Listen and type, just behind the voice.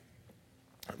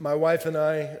My wife and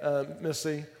I,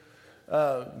 Missy,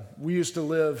 we used to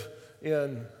live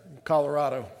in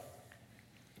Colorado.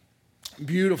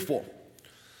 Beautiful.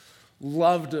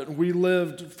 Loved it. We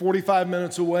lived 45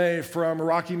 minutes away from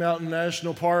Rocky Mountain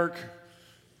National Park.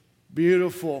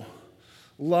 Beautiful.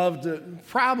 Loved it.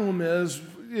 Problem is,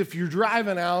 if you're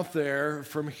driving out there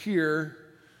from here,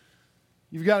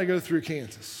 you've got to go through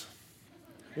Kansas.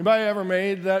 Anybody ever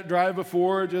made that drive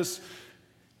before? It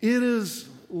is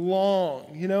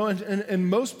long, and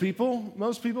most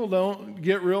people don't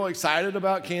get real excited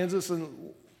about Kansas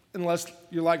unless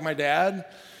you're like my dad.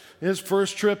 His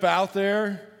first trip out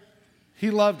there,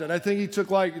 he loved it. I think he took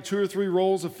like 2 or 3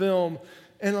 rolls of film,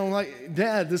 and I'm like,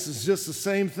 Dad, this is just the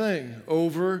same thing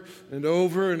over and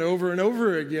over and over and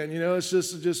over again. It's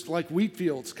just like wheat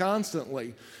fields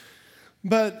constantly.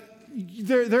 But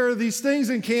there are these things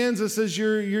in Kansas as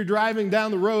you're driving down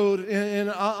the road,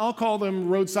 and I'll call them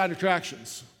roadside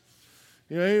attractions.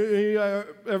 You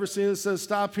ever seen it says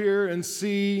stop here and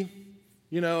see,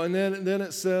 and then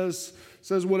it says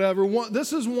whatever.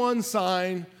 This is one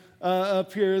sign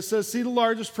up here. It says see the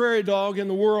largest prairie dog in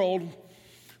the world,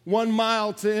 1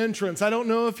 mile to entrance. I don't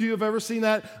know if you have ever seen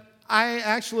that. I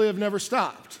actually have never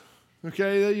stopped.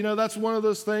 Okay, that's one of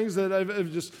those things that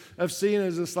I've seen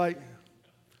is just like,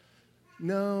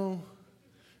 no,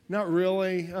 not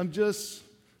really. I'm just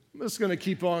going to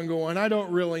keep on going. I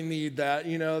don't really need that.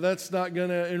 That's not going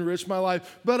to enrich my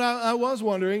life. But I was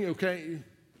wondering, okay,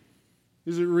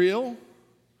 is it real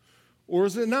or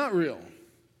is it not real?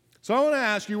 So I want to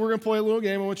ask you, we're going to play a little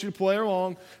game. I want you to play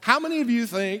along. How many of you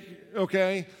think,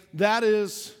 okay, that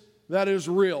is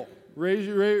real? Raise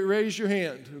your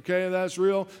hand, okay, that's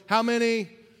real. How many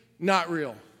not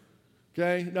real?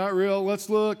 Okay, not real. Let's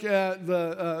look at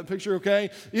the picture, okay?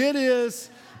 It is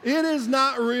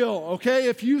not real, okay?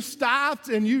 If you stopped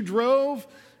and you drove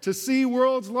to see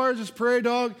world's largest prairie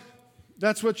dog,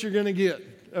 that's what you're going to get,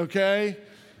 okay?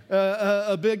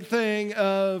 A big thing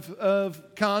of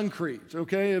concrete,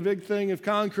 okay? A big thing of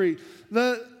concrete.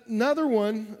 Another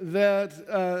one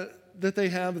that they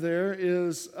have there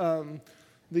is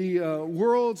the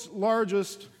world's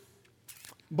largest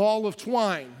ball of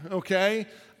twine, okay?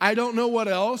 I don't know what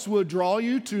else would draw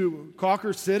you to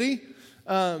Cawker City.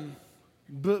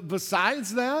 But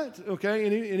besides that, okay,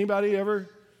 has anybody ever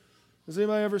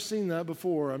seen that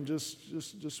before? I'm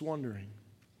just wondering.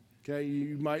 Okay,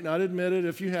 you might not admit it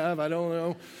if you have, I don't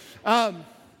know.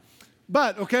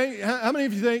 But, okay, how many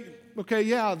of you think, okay,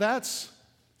 yeah, that's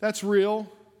real.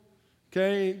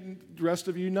 Okay, the rest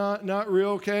of you not real.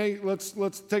 Okay,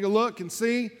 let's take a look and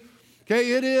see.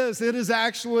 Okay, it is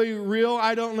actually real.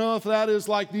 I don't know if that is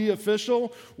like the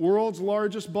official world's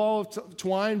largest ball of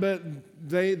twine, but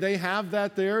they have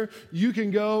that there. You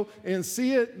can go and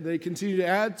see it. They continue to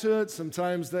add to it.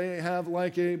 Sometimes they have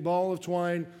like a ball of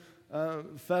twine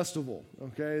festival.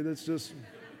 Okay, that's just,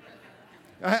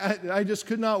 I just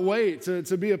could not wait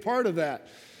to be a part of that.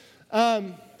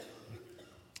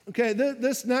 Okay,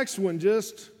 this next one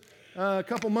just a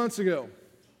couple months ago.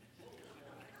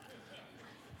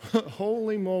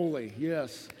 Holy moly,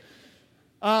 yes.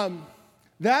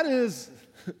 That is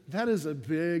a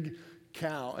big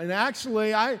cow. And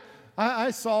actually,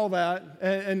 I saw that,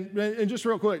 and just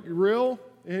real quick, real?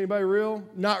 Anybody real?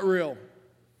 Not real.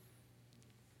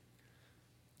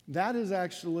 That is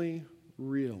actually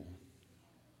real.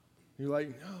 You're like,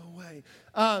 no way.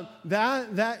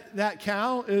 That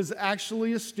cow is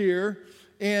actually a steer,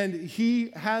 and he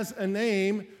has a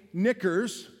name,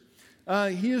 Knickers.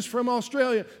 He is from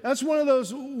Australia. That's one of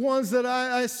those ones that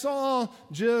I saw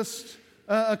just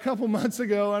a couple months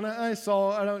ago, and I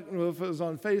don't know if it was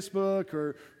on Facebook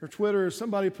or Twitter, or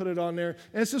somebody put it on there,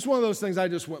 and it's just one of those things I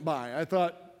just went by. I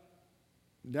thought,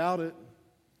 doubt it.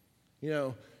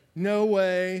 No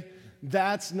way,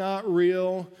 that's not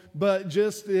real, but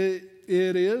just it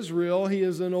is real. He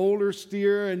is an older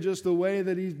steer, and just the way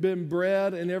that he's been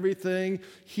bred and everything,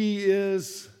 he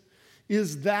is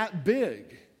that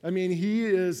big. I mean, he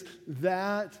is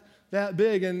that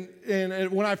big.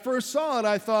 And when I first saw it,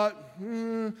 I thought,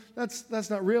 that's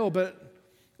not real. But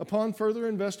upon further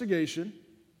investigation,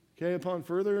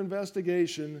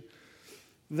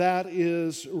 that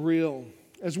is real.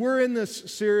 As we're in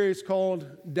this series called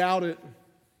Doubt It,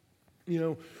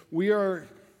 we're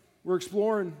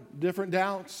exploring different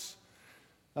doubts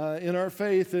in our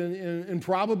faith. And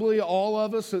probably all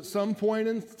of us at some point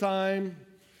in time,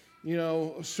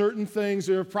 certain things,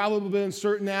 there have probably been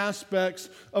certain aspects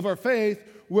of our faith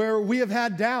where we have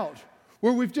had doubt,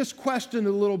 where we've just questioned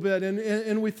a little bit,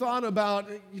 and we thought about,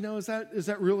 is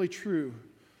that really true,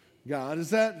 God?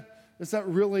 Is that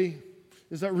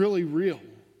really real?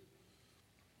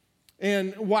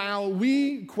 And while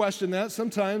we question that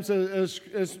sometimes as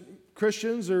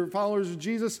Christians or followers of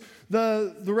Jesus,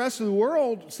 the rest of the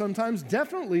world sometimes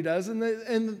definitely does.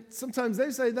 And sometimes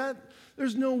they say that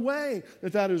there's no way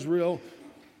that is real.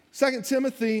 2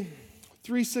 Timothy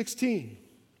 3:16.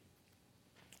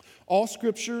 All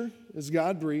Scripture is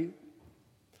God-breathed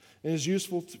and is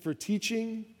useful for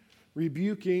teaching,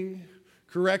 rebuking,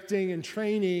 correcting, and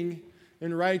training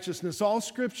in righteousness. All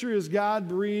Scripture is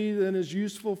God-breathed and is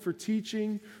useful for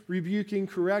teaching, rebuking,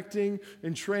 correcting,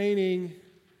 and training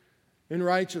in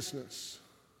righteousness.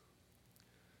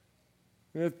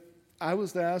 And if I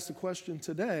was to ask the question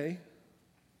today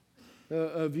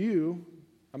of you,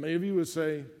 how many of you would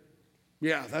say,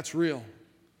 yeah, that's real?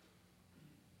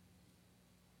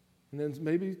 And then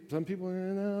maybe some people,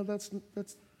 no, that's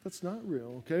not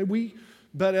real, okay?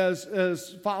 But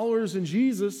as followers in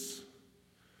Jesus,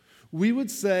 we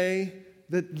would say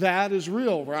that is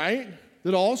real, right?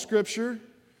 That all Scripture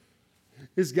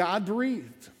is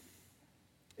God-breathed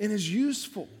and is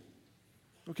useful.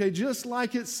 Okay, just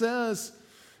like it says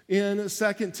in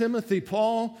 2 Timothy.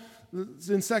 Paul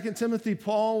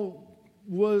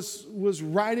was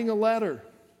writing a letter.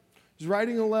 He was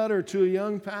writing a letter to a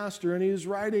young pastor, and he was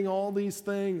writing all these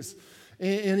things.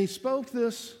 And he spoke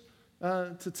this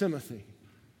to Timothy.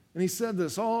 And he said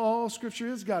this, all Scripture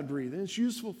is God-breathed, and it's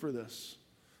useful for this.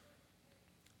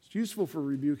 It's useful for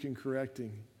rebuking,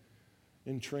 correcting,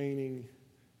 and training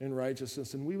in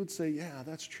righteousness. And we would say, yeah,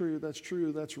 that's true,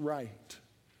 that's right.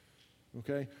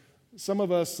 Okay? Some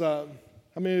of us, how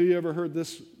many of you ever heard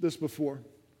this before?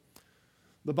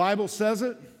 The Bible says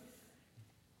it,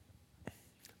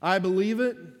 I believe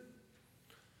it,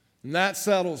 and that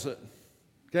settles it.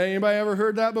 Okay, anybody ever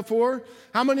heard that before?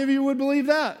 How many of you would believe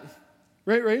that?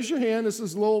 Raise your hand. This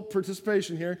is a little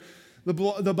participation here.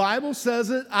 The Bible says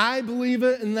it, I believe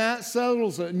it, and that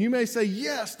settles it. And you may say,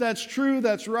 yes, that's true,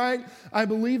 that's right, I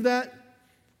believe that.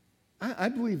 I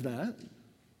believe that.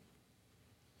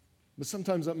 But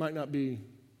sometimes that might not be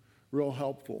real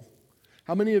helpful.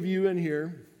 How many of you in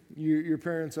here, your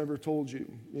parents ever told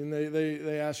you, and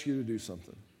they asked you to do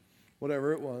something,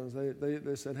 whatever it was,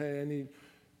 they said, hey, I need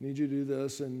you to do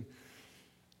this, and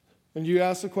you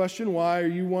asked the question, why? Or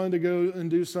you wanted to go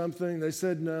and do something. They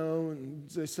said no, and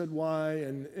they said why,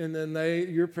 and then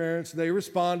your parents, they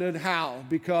responded, how?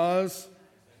 Because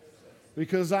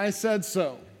I said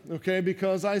so, okay?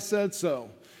 Because I said so.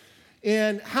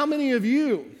 And how many of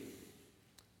you,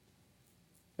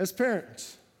 as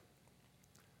parents,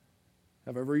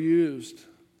 have ever used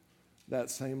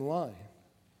that same line?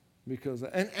 Because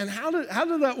and how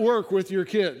did that work with your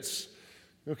kids?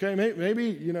 Okay,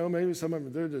 maybe some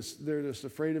of them they're just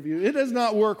afraid of you. It does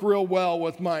not work real well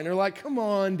with mine. They're like, "Come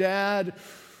on, Dad,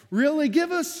 really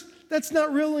give us." That's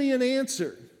not really an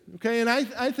answer. Okay, and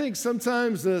I think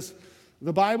sometimes the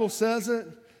Bible says it,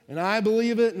 and I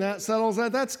believe it, and that settles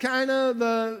that. That's kind of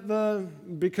the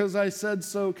because I said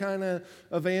so kind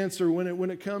of answer when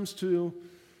it comes to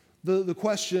the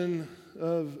question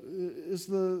of, is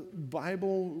the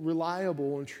Bible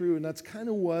reliable and true? And that's kind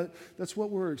of what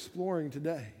we're exploring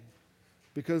today.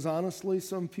 Because honestly,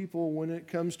 some people, when it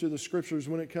comes to the Scriptures,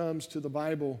 when it comes to the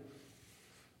Bible,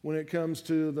 when it comes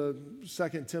to the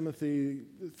 2 Timothy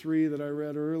 3 that I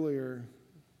read earlier,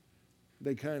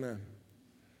 they kind of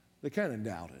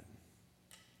doubt it.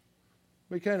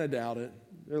 They kind of doubt it.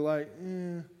 They're like,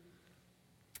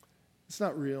 it's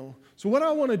not real. So what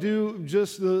I want to do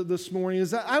just this morning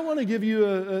is that I want to give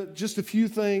you just a few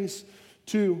things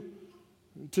to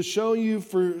show you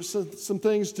for some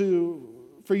things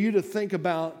for you to think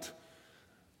about,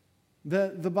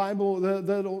 that the Bible,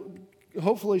 that'll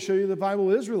hopefully show you the Bible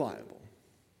is reliable.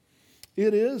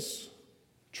 It is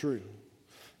true.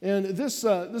 And this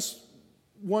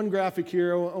one graphic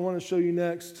here I want to show you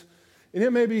next, and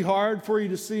it may be hard for you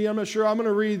to see. I'm not sure. I'm going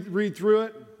to read through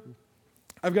it.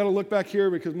 I've got to look back here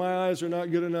because my eyes are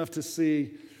not good enough to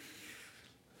see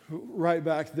right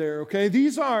back there, okay?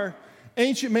 These are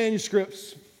ancient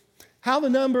manuscripts, how the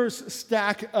numbers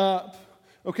stack up,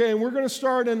 okay? And we're going to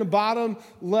start in the bottom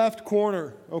left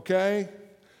corner, okay?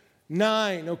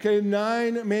 9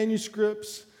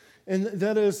 manuscripts, and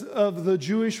that is of the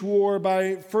Jewish War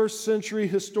by first century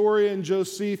historian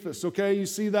Josephus, okay? You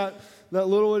see that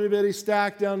little itty-bitty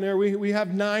stack down there? We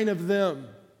have 9 of them.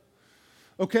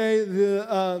 Okay,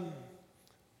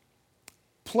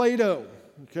 Plato,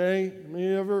 okay? Have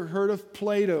you ever heard of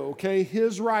Plato? Okay,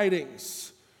 his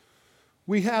writings.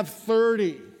 We have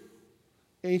 30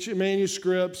 ancient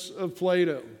manuscripts of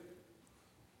Plato.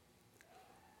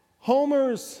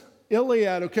 Homer's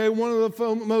Iliad, okay, one of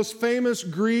the most famous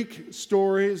Greek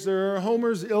stories. There are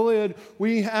Homer's Iliad.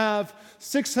 We have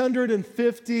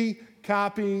 650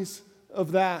 copies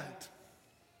of that.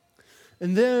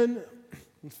 And then,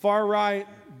 far right,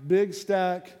 big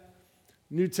stack,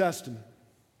 New Testament.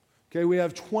 Okay, we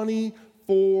have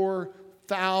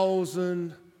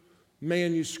 24,000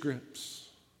 manuscripts.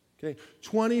 Okay,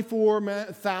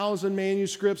 24,000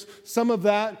 manuscripts. Some of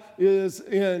that is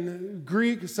in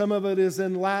Greek, some of it is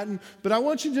in Latin. But I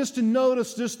want you just to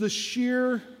notice just the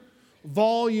sheer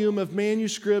volume of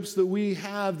manuscripts that we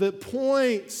have that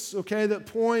points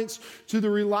to the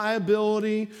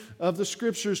reliability of the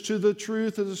Scriptures, to the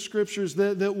truth of the Scriptures,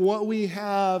 that what we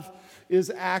have is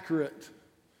accurate.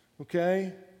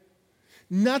 Okay?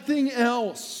 Nothing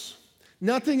else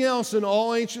in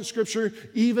all ancient Scripture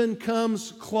even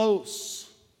comes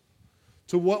close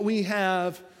to what we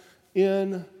have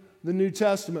in the New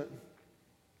Testament.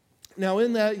 Now,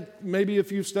 in that, maybe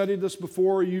if you've studied this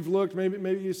before, you've looked,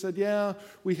 maybe you said, yeah,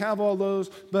 we have all those,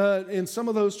 but in some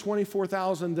of those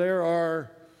 24,000, there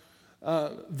are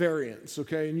variants,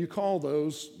 okay? And you call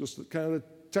those, just kind of the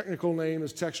technical name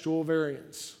is textual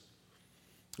variants,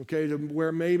 okay, to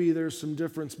where maybe there's some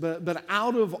difference. But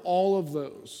out of all of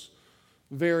those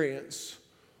variants,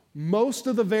 most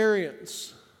of the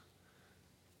variants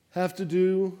have to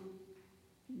do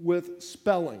with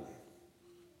spelling,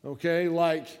 okay?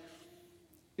 Like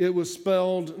it was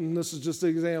spelled, and this is just an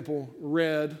example,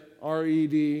 read,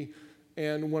 R-E-D,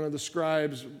 and one of the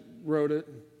scribes wrote it,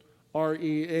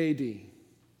 R-E-A-D,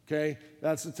 okay?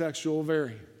 That's a textual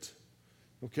variant,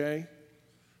 okay?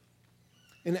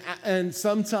 And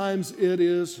sometimes it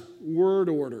is word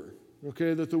order,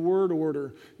 okay, that the word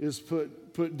order is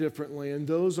put differently, and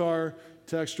those are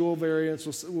textual variants.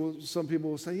 Some people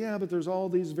will say, yeah, but there's all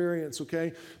these variants,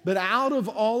 okay? But out of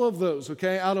all of those,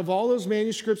 okay, out of all those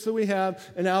manuscripts that we have,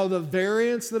 and out of the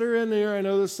variants that are in there, I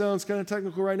know this sounds kind of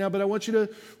technical right now, but I want you to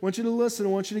listen, I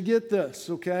want you to get this,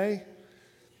 okay?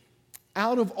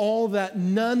 Out of all that,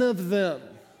 none of them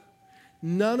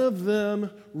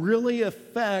really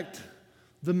affect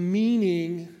the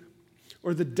meaning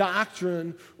or the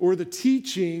doctrine or the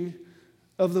teaching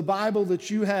of the Bible that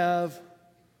you have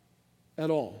at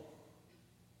all.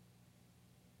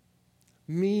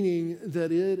 Meaning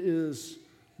that it is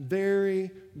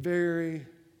very, very,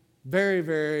 very,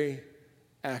 very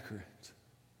accurate.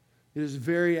 It is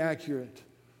very accurate.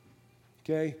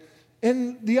 Okay?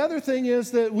 And the other thing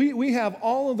is that we have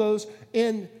all of those,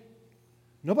 and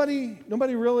nobody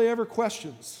really ever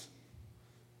questions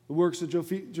the works of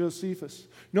Josephus.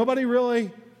 Nobody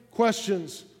really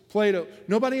questions Plato.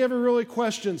 Nobody ever really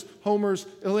questions Homer's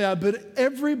Iliad, but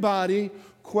everybody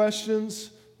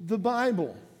questions the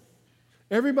Bible.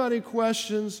 Everybody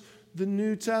questions the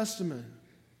New Testament.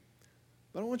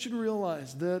 But I want you to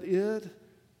realize that it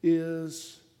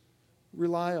is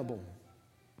reliable.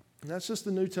 And that's just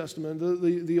the New Testament.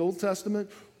 The Old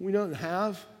Testament, we don't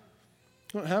have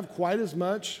quite as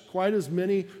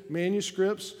many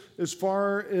manuscripts as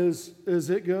far as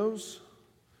it goes.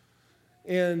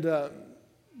 And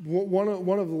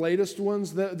one of the latest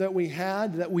ones that we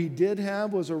did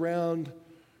have was around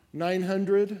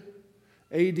 900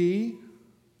 A.D.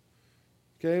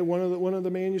 Okay, one of the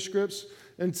manuscripts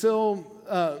until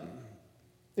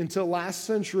last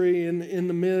century in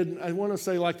the mid, I want to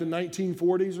say like the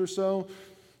 1940s or so.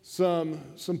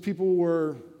 Some people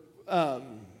were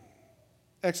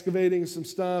excavating some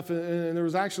stuff, and there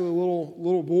was actually a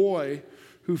little boy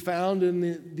who found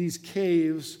in these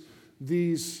caves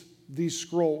these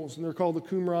scrolls, and they're called the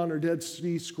Qumran or Dead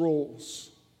Sea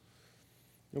Scrolls.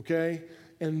 Okay?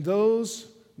 And those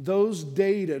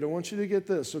dated, I want you to get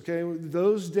this, okay?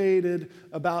 Those dated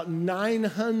about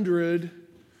 900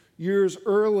 years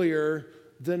earlier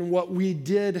than what we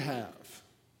did have.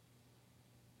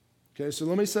 Okay, so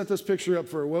let me set this picture up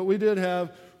for you. What we did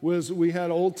have was we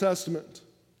had Old Testament,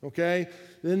 okay?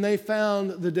 Then they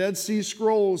found the Dead Sea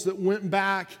Scrolls that went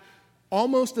back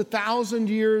almost 1,000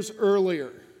 years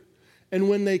earlier. And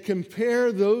when they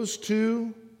compare those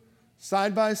two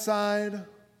side by side,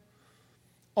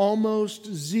 almost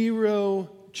zero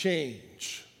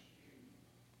change.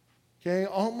 Okay,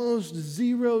 almost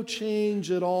zero change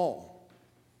at all.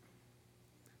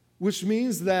 Which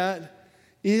means that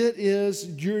it is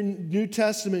your New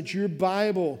Testament, your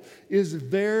Bible is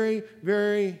very,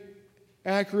 very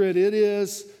accurate. It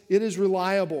is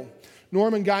reliable.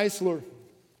 Norman Geisler,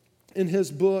 in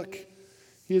his book,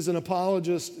 he is an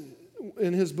apologist.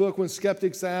 In his book, When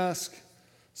Skeptics Ask,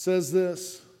 says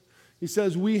this. He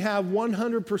says, we have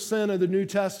 100% of the New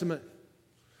Testament,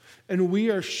 and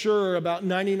we are sure about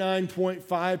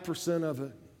 99.5% of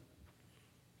it.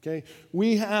 Okay?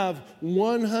 We have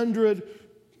 100%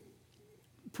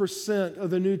 of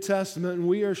the New Testament, and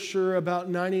we are sure about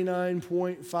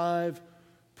 99.5%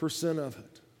 of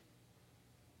it.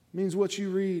 It means what you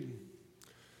read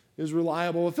is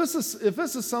reliable. If this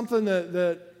is something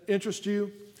that interests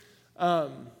you, I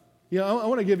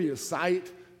want to give you a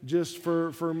site just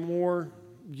for more,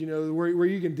 where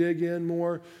you can dig in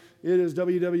more. It is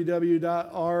www.rzim.org,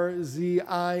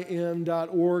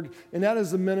 and that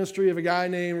is the ministry of a guy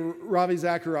named Ravi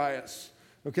Zacharias.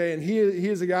 Okay, and he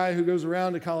is a guy who goes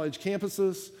around to college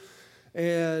campuses,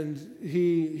 and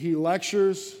he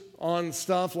lectures on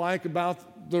stuff like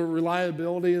about the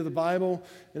reliability of the Bible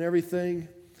and everything.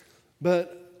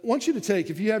 But I want you to take,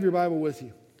 if you have your Bible with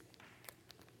you,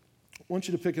 I want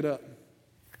you to pick it up.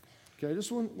 Okay, I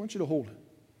just want you to hold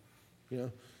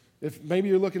it. If maybe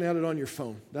you're looking at it on your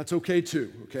phone, that's okay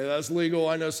too. Okay, that's legal.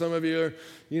 I know some of you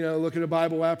are, looking at a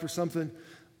Bible app or something.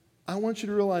 I want you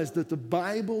to realize that the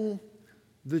Bible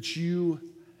that you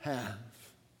have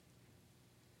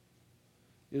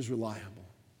is reliable.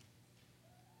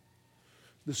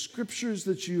 The scriptures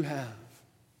that you have,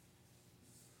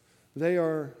 they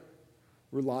are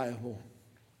reliable.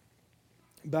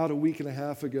 About a week and a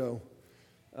half ago,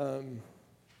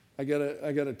 I got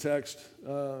a text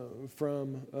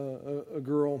from a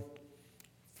girl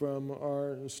from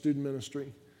our student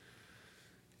ministry,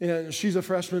 and she's a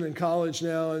freshman in college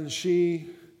now. And she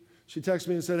texted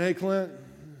me and said, "Hey, Clint,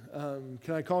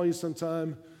 can I call you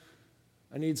sometime?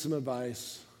 I need some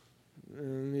advice. I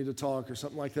need to talk," or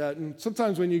something like that. And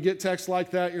sometimes when you get texts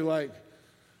like that, you're like,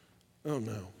 "Oh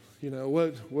no."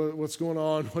 What's going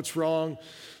on? What's wrong?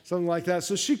 Something like that.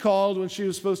 So she called when she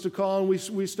was supposed to call, and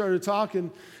we started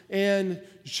talking. And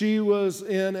she was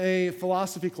in a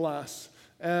philosophy class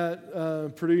at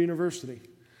Purdue University.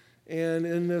 And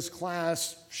in this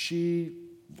class, she,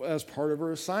 as part of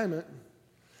her assignment,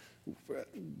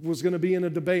 was going to be in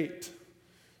a debate.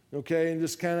 Okay, and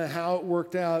just kind of how it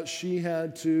worked out, she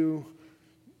got to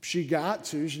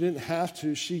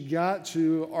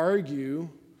argue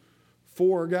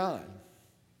for God.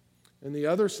 And the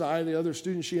other side, the other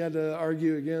student she had to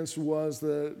argue against was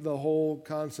the whole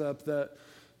concept that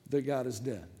God is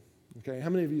dead. Okay, how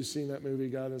many of you have seen that movie,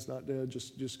 God Is Not Dead?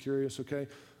 Just curious, okay?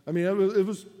 I mean, it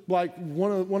was like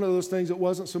one of those things. It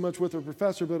wasn't so much with her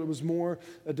professor, but it was more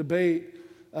a debate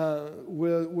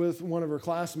with one of her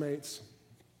classmates.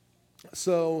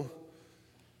 So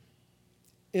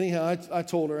anyhow, I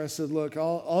told her, I said, "Look,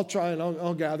 I'll try and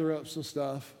I'll gather up some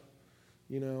stuff,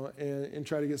 and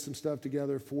try to get some stuff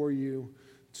together for you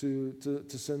to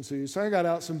send to you." So I got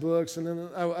out some books, and then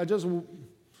I just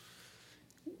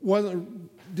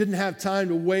didn't have time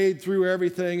to wade through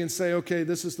everything and say, "Okay,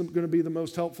 this is going to be the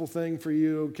most helpful thing for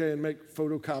you," okay, and make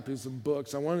photocopies of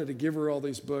books. I wanted to give her all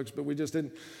these books, but we just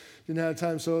didn't have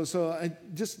time. So I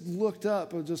just looked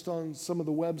up just on some of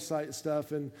the website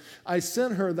stuff, and I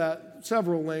sent her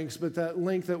several links, but that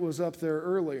link that was up there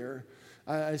earlier,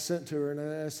 I sent to her, and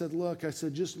I said, "Look," I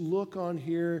said, "just look on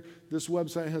here. This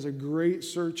website has a great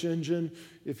search engine.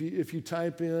 If you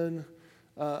type in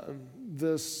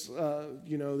the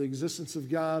existence of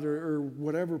God or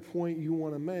whatever point you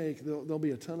want to make, there'll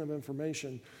be a ton of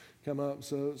information come up."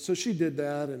 So she did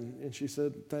that, and she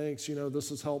said, "Thanks,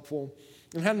 this is helpful,"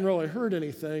 and hadn't really heard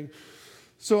anything.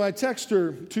 So I texted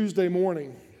her Tuesday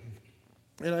morning,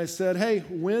 and I said, "Hey,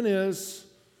 when is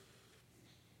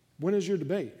your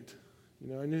debate?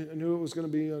 I knew it was going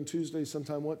to be on Tuesday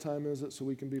sometime. What time is it so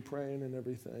we can be praying and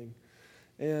everything?"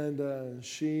 And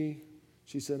she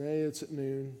said, "Hey, it's at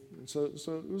noon." And so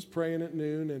it was praying at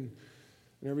noon and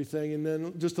everything. And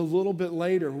then just a little bit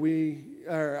later,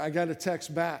 I got a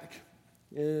text back,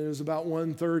 and it was about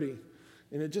 1:30,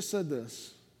 and it just said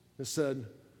this. It said,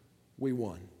 "We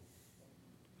won."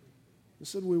 It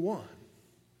said, "We won."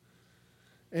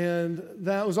 And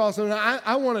that was awesome. And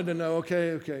I wanted to know,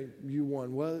 okay, you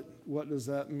won. What does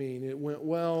that mean? It went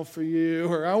well for you?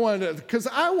 Or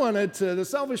the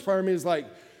selfish part of me is like,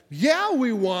 yeah,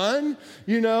 we won.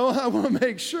 I want to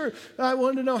make sure. I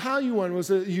wanted to know how you won. Was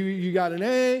it you got an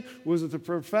A? Was it the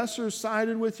professor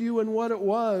sided with you? And what it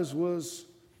was,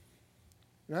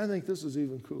 and I think this is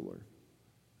even cooler,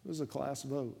 it was a class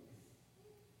vote.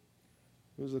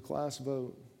 It was a class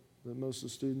vote that most of the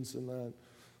students in that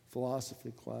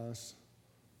philosophy class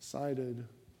sided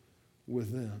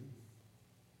with them.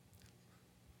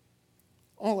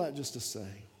 All that just to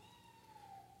say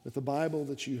that the Bible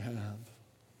that you have,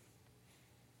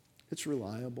 it's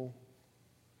reliable.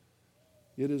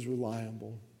 It is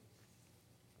reliable.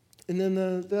 And then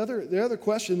the other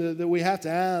question that we have to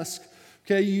ask,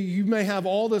 okay, you may have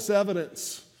all this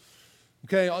evidence.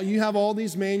 Okay, you have all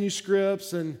these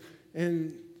manuscripts and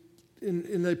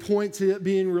they point to it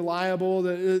being reliable,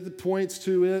 that it points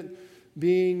to it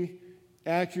being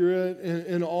accurate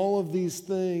and all of these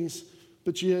things.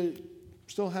 But you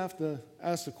still have to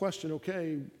ask the question,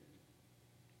 okay,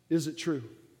 is it true?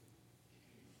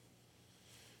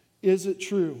 Is it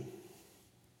true?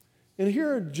 And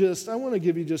here are I want to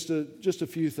give you just a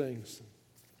few things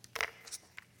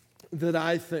that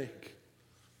I think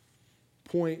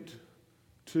point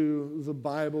to the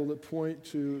Bible, that point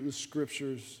to the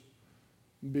Scriptures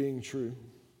being true.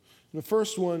 And the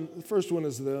first one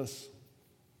is this.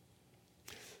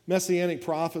 Messianic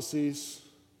prophecies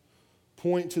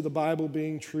point to the Bible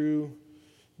being true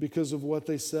because of what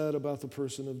they said about the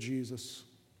person of Jesus.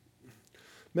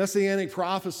 Messianic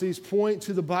prophecies point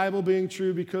to the Bible being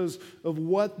true because of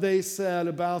what they said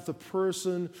about the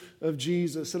person of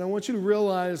Jesus. And I want you to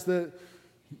realize that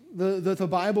the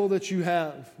Bible that you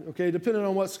have, okay, depending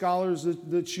on what scholars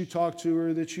that you talk to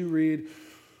or that you read,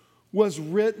 was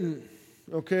written,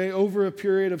 okay, over a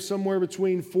period of somewhere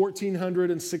between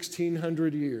 1,400 and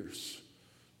 1,600 years.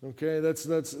 Okay, that's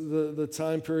the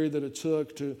time period that it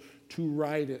took to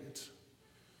write it.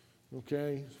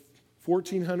 Okay,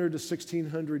 1,400 to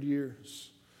 1,600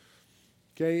 years.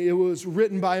 Okay, it was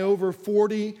written by over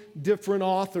 40 different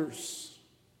authors.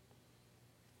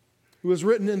 It was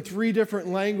written in 3 different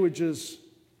languages: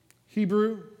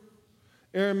 Hebrew,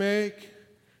 Aramaic,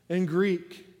 and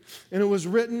Greek. And it was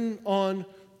written on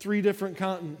 3 different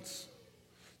continents.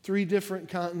 3 different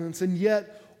continents. And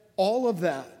yet, all of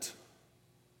that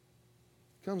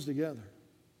comes together.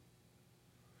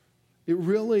 It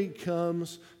really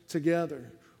comes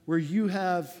together, where you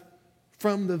have,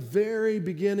 from the very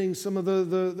beginning, some of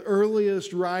the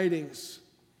earliest writings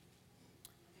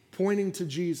pointing to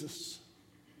Jesus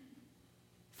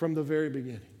from the very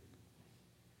beginning.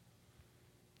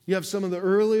 You have some of the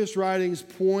earliest writings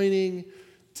pointing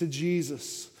to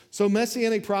Jesus. So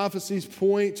messianic prophecies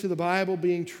point to the Bible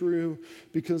being true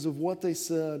because of what they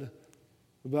said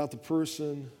about the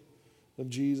person of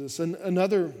Jesus. And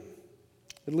another,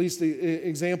 at least the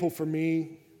example for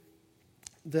me,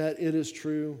 that it is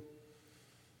true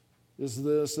is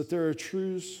this: that there are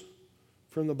truths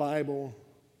from the Bible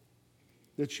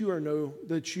that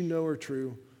you know are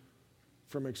true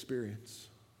from experience.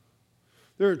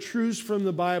 There are truths from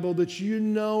the Bible that you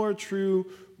know are true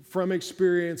from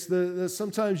experience. That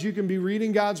sometimes you can be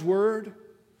reading God's Word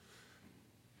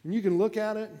and you can look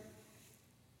at it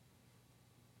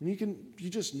and you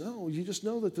just know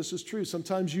that this is true.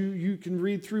 Sometimes you can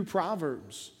read through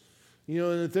Proverbs, and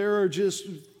that there are just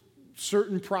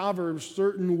certain proverbs,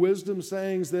 certain wisdom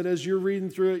sayings that as you're reading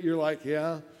through it, you're like,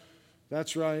 yeah,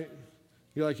 that's right.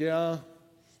 You're like, yeah,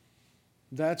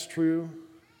 that's true.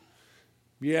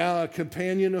 Yeah, a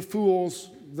companion of fools,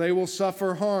 they will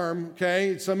suffer harm,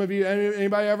 okay? Some of you,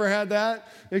 anybody ever had that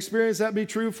experience? That be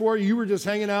true for you? You were just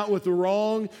hanging out with the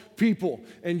wrong people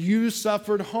and you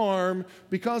suffered harm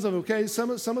because of it, okay? Some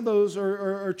of those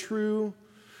are true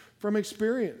from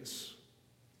experience.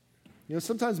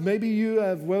 Sometimes maybe you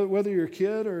have, whether you're a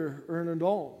kid or an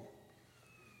adult,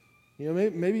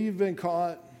 maybe you've been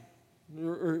caught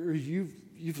or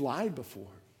you've lied before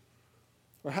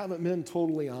or haven't been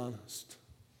totally honest.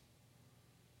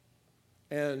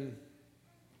 And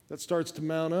that starts to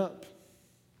mount up.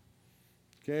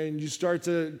 Okay, and you start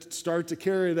to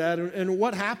carry that. And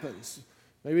what happens?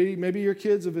 Maybe your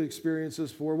kids have experienced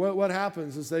this before. What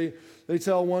happens is they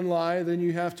tell one lie, then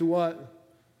you have to what?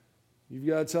 You've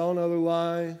got to tell another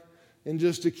lie. And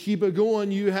just to keep it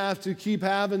going, you have to keep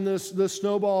having this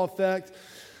snowball effect.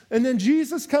 And then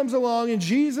Jesus comes along and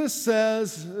Jesus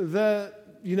says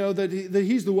that, that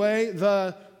he's the way,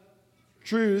 the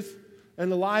truth, and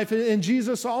the life. And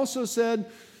Jesus also said,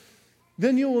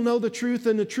 then you will know the truth,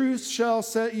 and the truth shall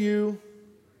set you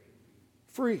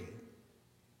free.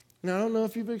 Now, I don't know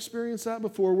if you've experienced that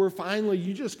before, where finally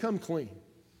you just come clean.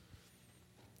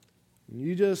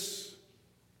 You just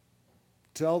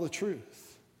tell the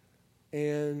truth.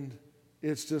 And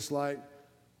it's just like,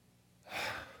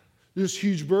 this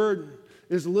huge burden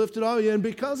is lifted off you. And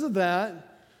because of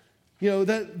that,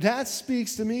 that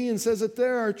speaks to me and says that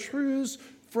there are truths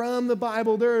from the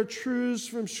Bible, there are truths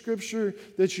from Scripture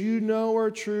that you know are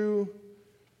true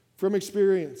from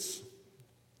experience.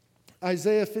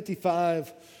 Isaiah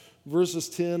 55, verses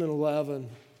 10 and 11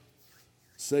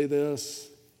 say this.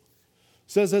 It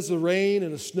says, as the rain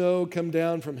and the snow come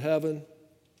down from heaven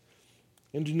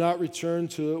and do not return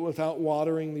to it without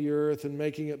watering the earth and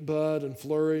making it bud and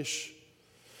flourish,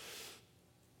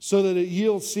 so that it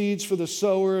yields seeds for the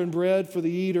sower and bread for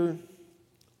the eater,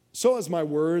 so is my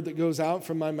word that goes out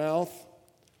from my mouth.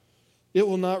 It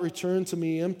will not return to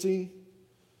me empty,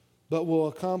 but will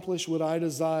accomplish what I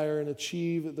desire and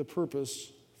achieve the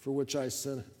purpose for which I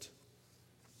sent it.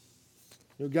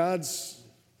 God's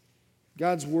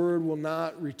God's word will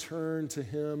not return to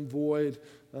him void.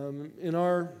 In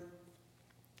our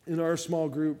small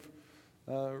group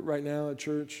right now at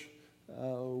church,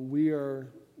 we're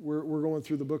going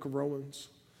through the book of Romans.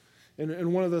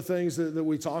 And one of the things that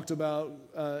we talked about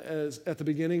at the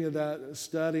beginning of that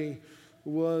study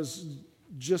was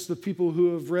just the people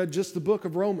who have read just the book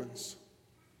of Romans.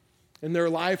 And their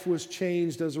life was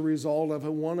changed as a result of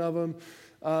it. One of them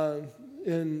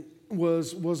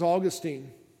was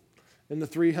Augustine in the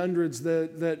 300s,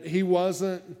 that he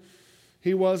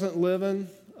wasn't living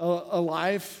a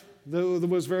life that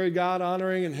was very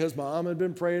God-honoring, and his mom had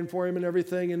been praying for him and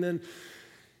everything. And then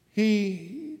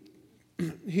he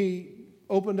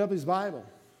opened up his Bible,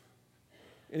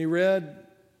 and he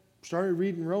started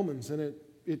reading Romans, and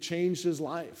it changed his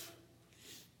life.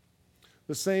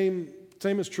 The same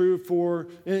is true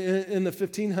in the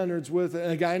 1500s with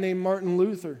a guy named Martin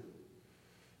Luther,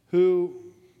 who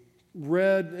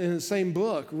read in the same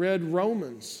book, read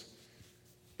Romans,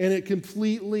 and it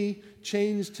completely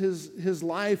changed his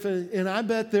life. And I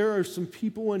bet there are some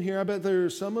people in here, I bet there are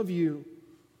some of you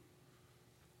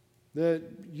that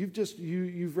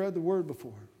you've read the word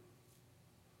before.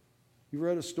 You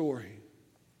read a story.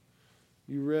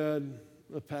 You read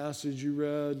a passage. You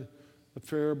read a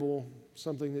parable,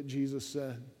 something that Jesus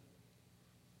said.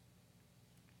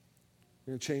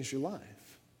 And it changed your life.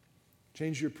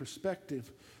 Changed your perspective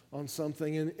on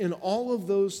something. And all of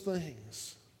those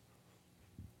things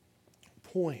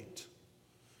point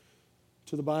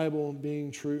to the Bible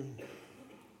being true.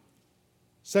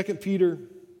 2 Peter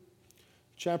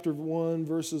chapter 1,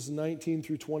 verses 19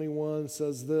 through 21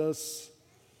 says this.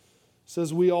 It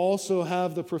says, we also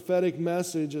have the prophetic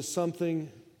message as something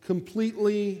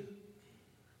completely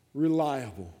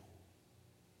reliable.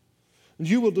 And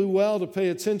you will do well to pay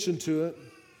attention to it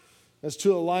as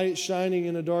to a light shining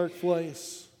in a dark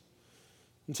place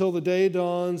until the day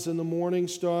dawns and the morning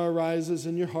star rises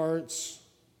in your hearts.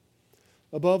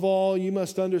 Above all, you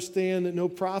must understand that no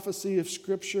prophecy of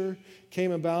Scripture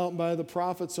came about by the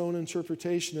prophet's own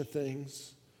interpretation of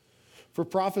things. For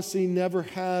prophecy never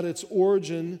had its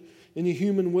origin in the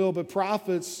human will, but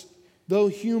prophets, though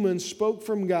human, spoke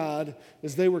from God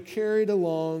as they were carried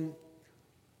along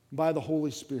by the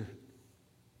Holy Spirit.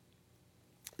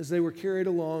 As they were carried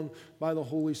along by the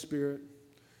Holy Spirit.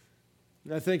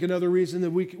 And I think another reason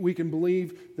that we can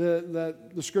believe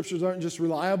that the Scriptures aren't just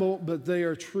reliable, but they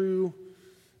are true,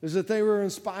 is that they were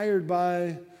inspired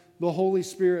by the Holy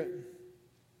Spirit.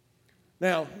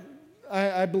 Now,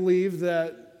 I believe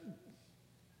that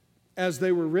as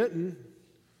they were written,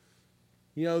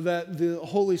 that the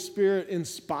Holy Spirit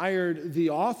inspired the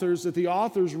authors, that the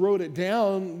authors wrote it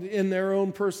down in their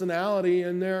own personality,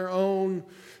 in their own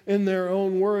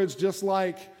words, just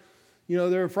like,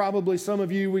 there are probably some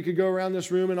of you, we could go around this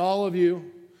room and all of you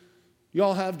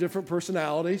all have different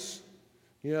personalities,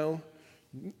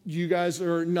 You guys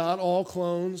are not all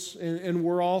clones, and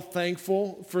we're all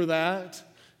thankful for that.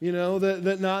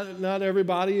 That not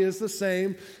everybody is the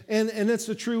same, and it's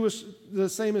the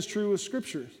same is true with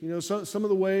Scripture. Some of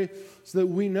the ways that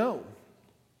we know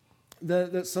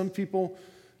that some people,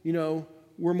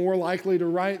 were more likely to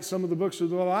write some of the books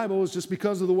of the Bible is just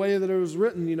because of the way that it was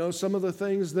written. Some of the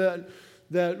things that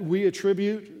we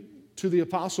attribute to the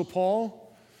Apostle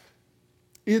Paul,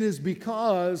 it is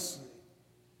because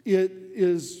it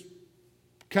is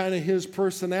kind of his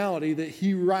personality that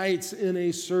he writes in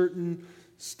a certain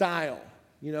style.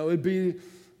 It'd be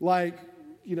like,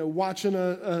 watching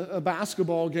a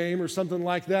basketball game or something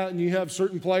like that, and you have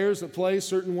certain players that play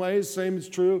certain ways. Same is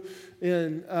true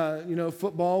in,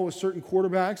 football with certain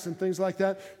quarterbacks and things like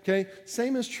that. Okay,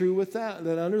 same is true with that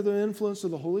under the influence of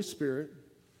the Holy Spirit,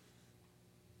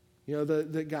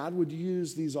 that God would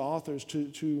use these authors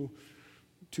to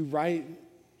write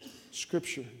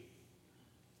Scripture.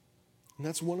 And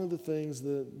that's one of the things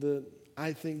that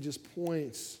I think just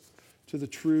points to the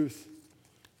truth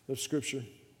of Scripture.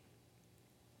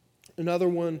 Another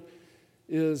one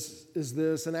is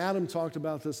this, and Adam talked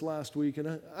about this last week,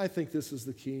 and I think this is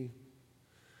the key.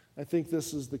 I think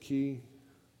this is the key,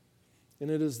 and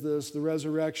it is this: the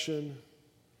resurrection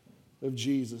of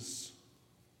Jesus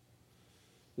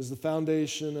is the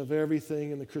foundation of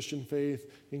everything in the Christian faith,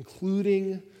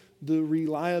 including the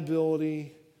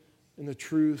reliability and the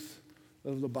truth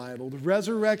of the Bible. The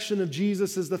resurrection of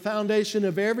Jesus is the foundation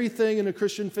of everything in the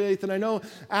Christian faith. And I know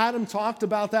Adam talked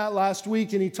about that last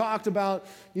week, and he talked about,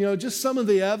 just some of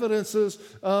the evidences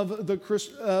of the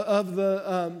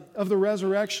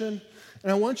resurrection.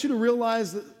 And I want you to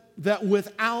realize that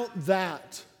without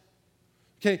that,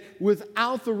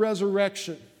 without the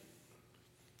resurrection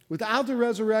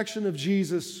of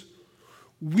Jesus,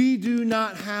 We do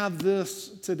not have this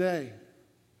today.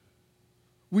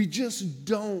 We just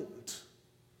don't.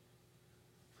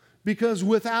 Because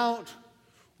without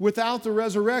the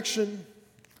resurrection,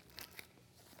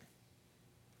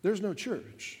 there's no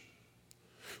church.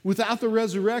 Without the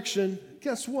resurrection,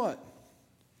 guess what?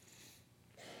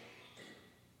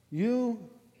 You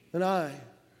and I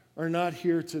are not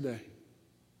here today.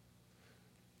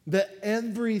 That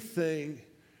everything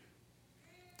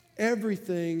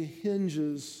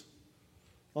hinges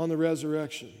on the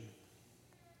resurrection.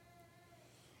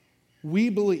 We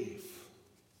believe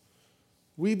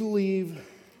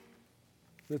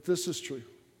that this is true.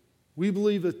 We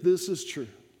believe that this is true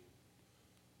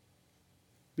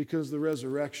because the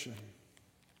resurrection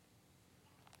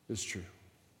is true.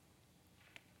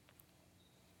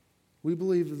 We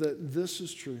believe that this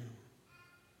is true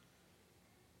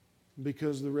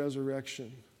because the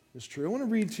resurrection is true. I want to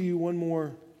read to you one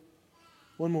more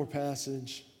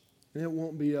passage, and it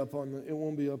won't be up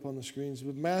on the screens.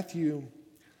 But Matthew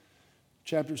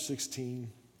chapter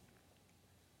 16.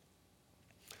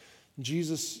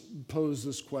 Jesus posed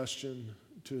this question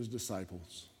to his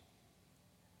disciples.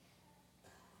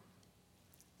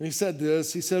 And he said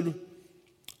this, he said,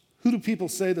 "Who do people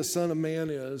say the Son of Man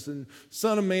is?" And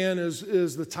Son of Man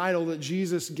is the title that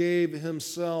Jesus gave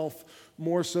himself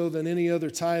more so than any other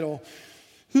title.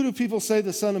 "Who do people say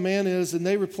the Son of Man is?" And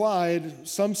they replied,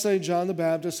 "Some say John the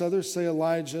Baptist, others say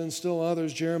Elijah, and still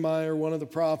others Jeremiah or one of the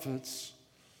prophets.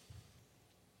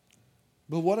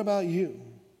 But what about you?"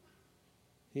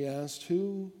 He asked,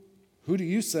 Who do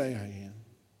you say I am?"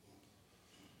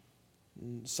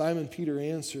 And Simon Peter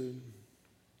answered,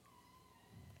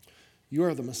 "You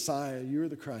are the Messiah, you are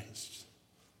the Christ,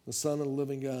 the Son of the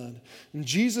living God." And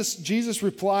Jesus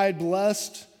replied,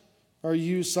 "Blessed are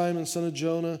you, Simon, son of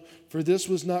Jonah, for this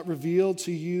was not revealed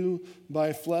to you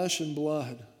by flesh and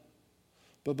blood,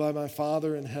 but by my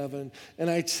Father in heaven. And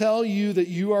I tell you that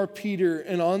you are Peter,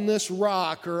 and on this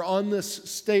rock, or on this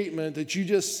statement that you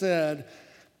just said,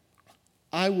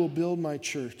 I will build my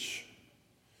church,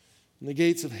 and the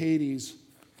gates of Hades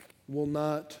will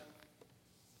not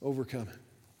overcome it."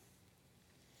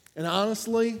 And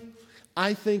honestly,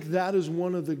 I think that is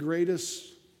one of the greatest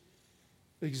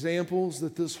examples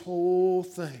that this whole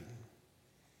thing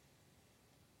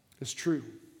is true.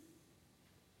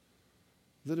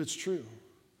 That it's true.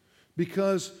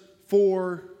 Because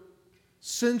for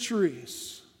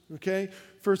centuries,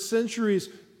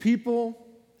 people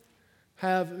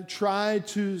have tried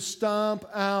to stomp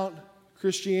out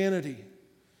Christianity.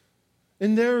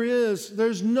 And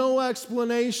there's no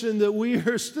explanation that we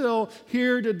are still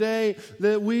here today,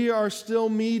 that we are still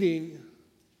meeting.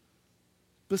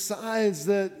 Besides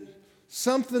that,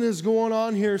 something is going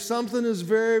on here. Something is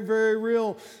very, very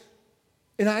real.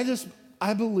 And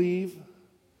I believe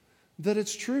that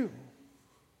it's true.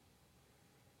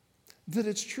 That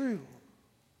it's true.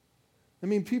 I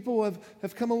mean, people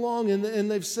have come along and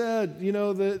they've said,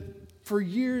 that for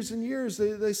years and years,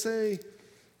 they say,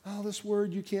 "Oh, this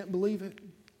word, you can't believe it.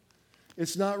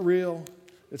 It's not real.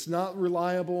 It's not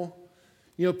reliable."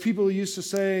 People used to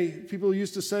say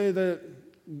that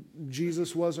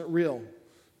Jesus wasn't real,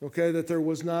 that there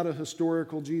was not a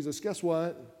historical Jesus. Guess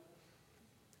what?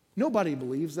 Nobody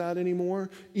believes that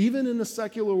anymore, even in the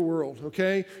secular world,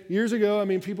 Years ago,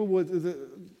 people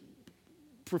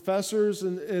professors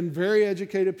and very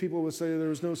educated people would say there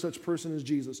was no such person as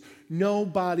Jesus.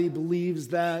 Nobody believes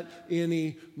that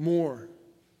anymore.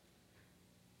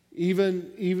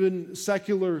 Even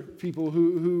secular people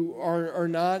who are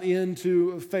not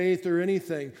into faith or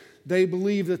anything, they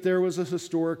believe that there was a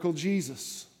historical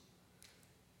Jesus.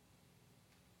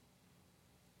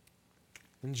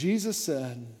 And Jesus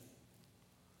said,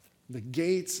 the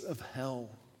gates of hell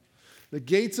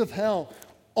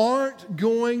aren't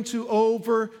going to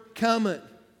overcome it.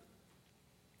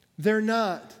 They're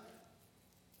not.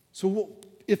 So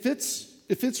if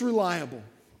it's reliable,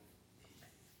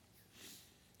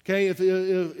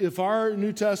 if our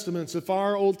New Testaments, if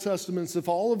our Old Testaments, if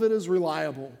all of it is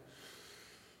reliable,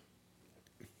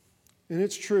 and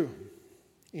it's true,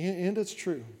 and it's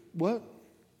true, what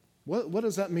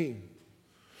does that mean?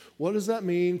 What does that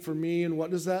mean for me, and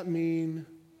what does that mean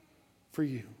for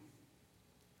you?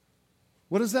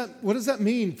 What does that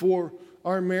mean for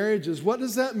our marriages? What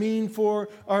does that mean for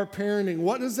our parenting?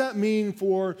 What does that mean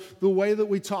for the way that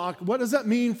we talk? What does that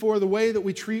mean for the way that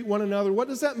we treat one another? What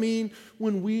does that mean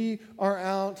when we are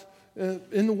out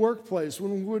in the workplace,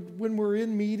 when we're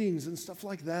in meetings and stuff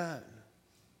like that?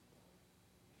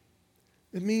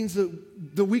 It means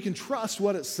that we can trust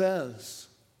what it says.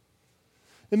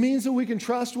 It means that we can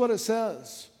trust what it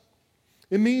says.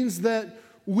 It means that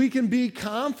we can be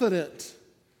confident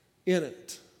in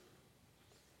it.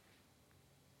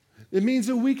 It means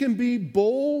that we can be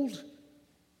bold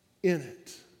in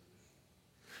it.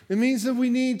 It means that we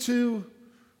need to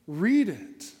read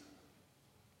it.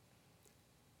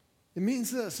 It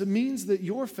means this. It means that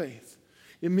your faith,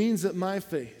 it means that my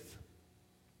faith,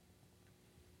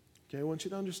 okay, I want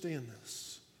you to understand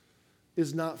this,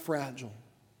 is not fragile.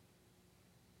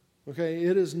 Okay,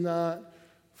 it is not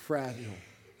fragile.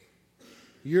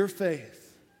 Your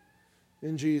faith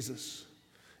in Jesus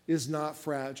is not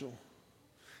fragile.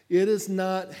 It is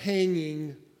not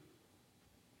hanging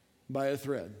by a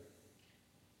thread.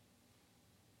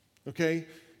 Okay?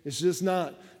 It's just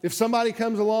not. If somebody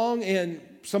comes along and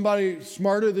somebody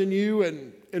smarter than you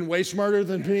and way smarter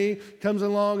than me comes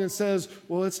along and says,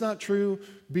 well, it's not true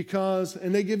because,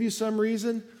 and they give you some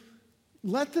reason,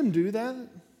 let them do that.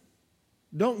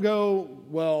 Don't go,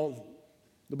 well,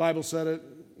 the Bible said it,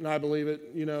 and I believe it,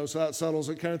 so that settles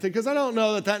it kind of thing. Because I don't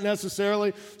know that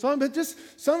necessarily, but just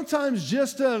sometimes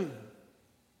just you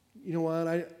know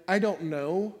what, I don't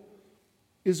know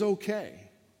is okay.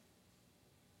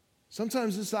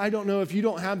 Sometimes it's I don't know if you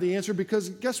don't have the answer because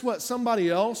guess what? Somebody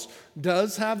else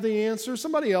does have the answer.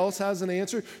 Somebody else has an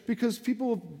answer because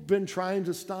people have been trying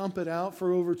to stomp it out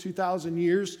for over 2,000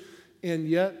 years, and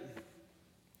yet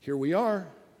here we are.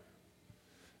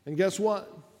 And guess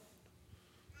what?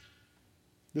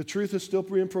 The truth is still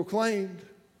being proclaimed.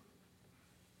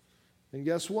 And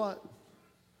guess what?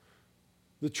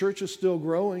 The church is still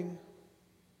growing.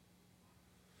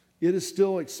 It is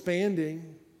still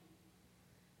expanding.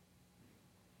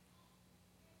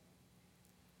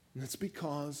 And it's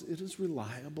because it is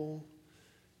reliable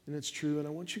and it's true. And I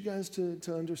want you guys to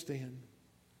understand.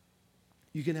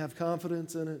 You can have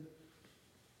confidence in it.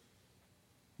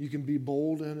 You can be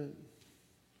bold in it.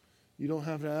 You don't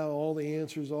have to have all the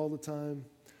answers all the time.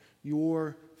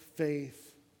 Your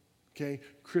faith, okay?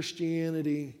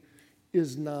 Christianity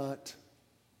is not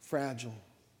fragile.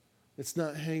 It's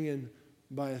not hanging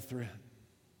by a thread.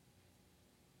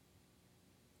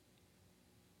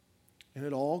 And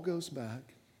it all goes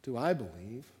back to, I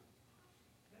believe,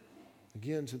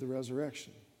 again, to the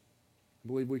resurrection. I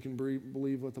believe we can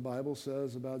believe what the Bible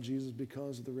says about Jesus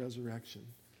because of the resurrection.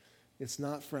 It's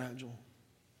not fragile.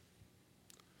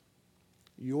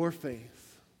 Your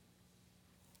faith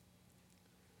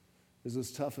is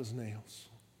as tough as nails.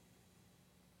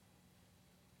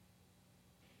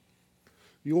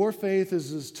 Your faith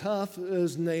is as tough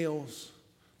as nails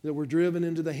that were driven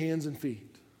into the hands and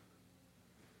feet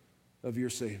of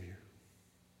your Savior.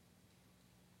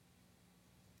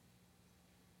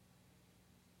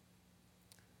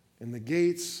 And the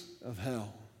gates of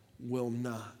hell will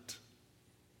not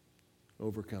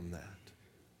overcome that.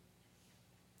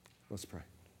 Let's pray.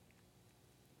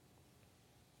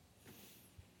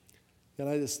 God,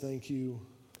 I just thank you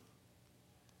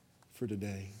for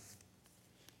today.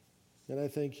 And I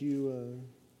thank you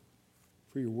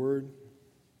for your word.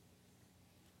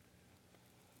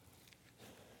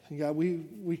 And God,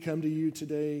 we come to you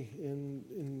today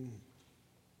and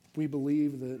we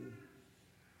believe that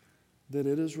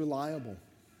it is reliable,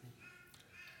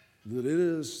 that it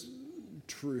is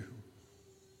true,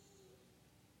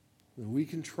 that we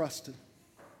can trust it,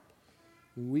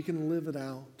 that we can live it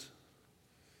out.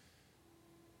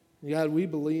 God, we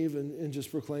believe and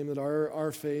just proclaim that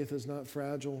our faith is not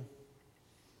fragile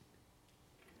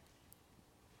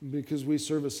because we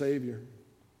serve a Savior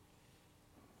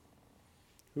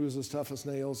who is as tough as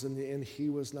nails, and he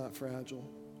was not fragile.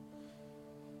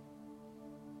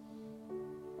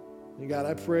 And God,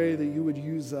 I pray that you would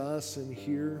use us in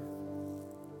here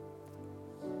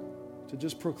to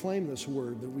just proclaim this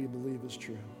word that we believe is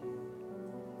true.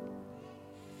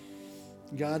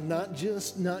 God, not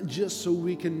just so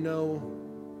we can know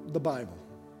the Bible.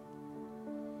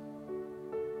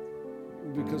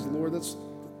 Because, Lord, that's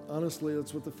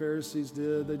what the Pharisees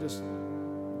did.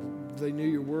 They knew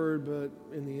your word, but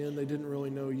in the end, they didn't really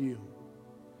know you.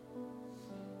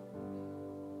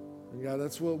 And God,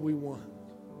 that's what we want.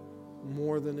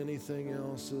 More than anything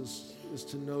else is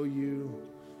to know you,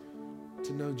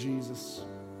 to know Jesus,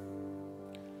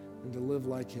 and to live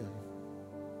like him.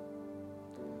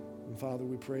 And Father,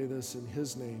 we pray this in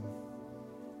his name.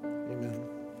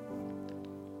 Amen.